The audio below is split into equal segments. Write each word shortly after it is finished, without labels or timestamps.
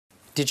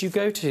Did you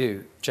go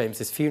to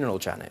James's funeral,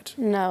 Janet?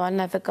 No, I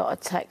never got a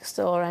text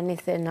or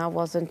anything. I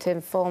wasn't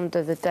informed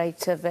of the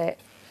date of it.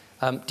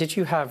 Did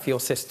you have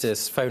your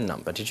sister's phone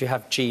number? Did you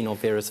have Jean or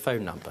Vera's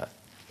phone number?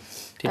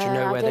 Did you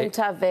know where I didn't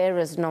have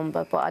Vera's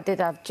number, but I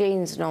did have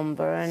Jean's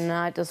number, and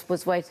I just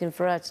was waiting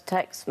for her to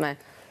text me.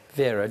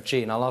 Vera,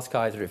 Jean, I'll ask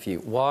either of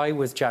you. Why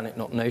was Janet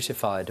not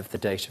notified of the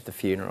date of the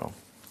funeral?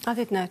 I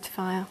did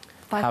notify her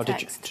by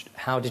text.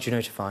 How did you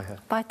notify her?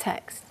 By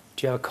text.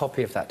 Do you have a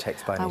copy of that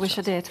text by any I wish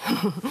I did.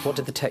 What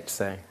did the text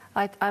say?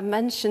 I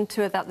mentioned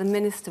to her that the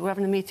minister, we're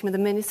having a meeting with the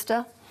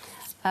minister.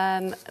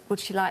 Would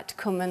she like to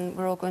come, and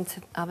we're all going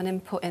to have an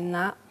input in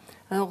that.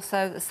 And also,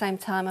 at the same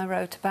time, I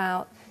wrote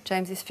about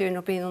James's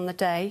funeral being on the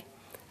day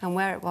and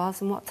where it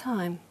was and what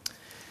time.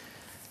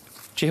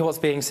 Do you hear what's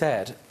being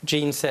said?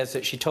 Jean says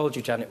that she told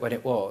you, Janet, when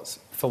it was.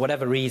 For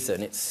whatever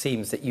reason, it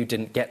seems that you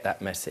didn't get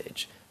that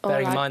message.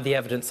 Bearing in mind the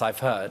evidence I've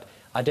heard,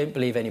 I don't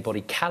believe anybody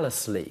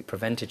callously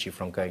prevented you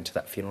from going to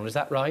that funeral. Is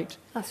that right?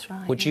 That's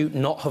right. Would you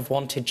not have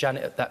wanted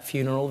Janet at that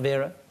funeral,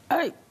 Vera?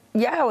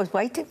 Yeah, I was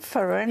waiting for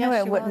her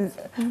anyway. Yes,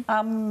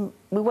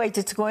 we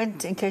waited to go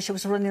in case she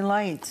was running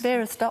late.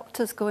 Vera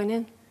stopped us going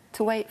in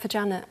to wait for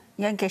Janet.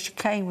 Yeah, in case she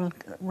came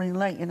running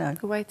late, you know.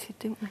 We waited,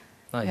 didn't we?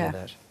 I hear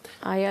that.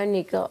 I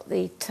only got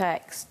the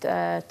text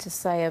to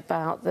say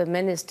about the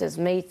minister's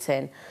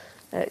meeting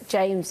at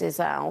James's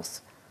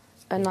house,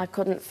 and I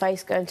couldn't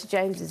face going to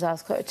James's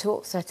house, got too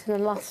upsetting the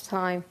last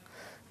time.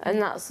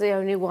 And that's the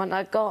only one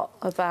I got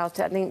about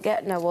it. I didn't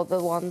get no other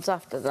ones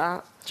after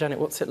that. Janet,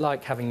 what's it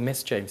like having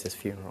missed James's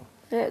funeral?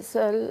 It's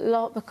a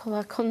lot because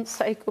I couldn't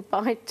say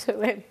goodbye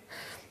to him.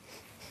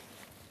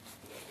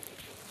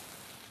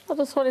 I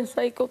just want to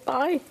say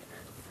goodbye.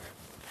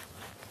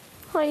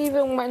 I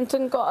even went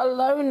and got a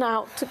loan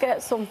out to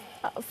get some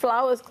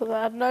flowers because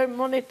I had no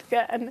money to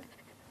get any.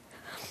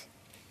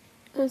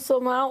 And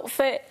some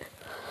outfit.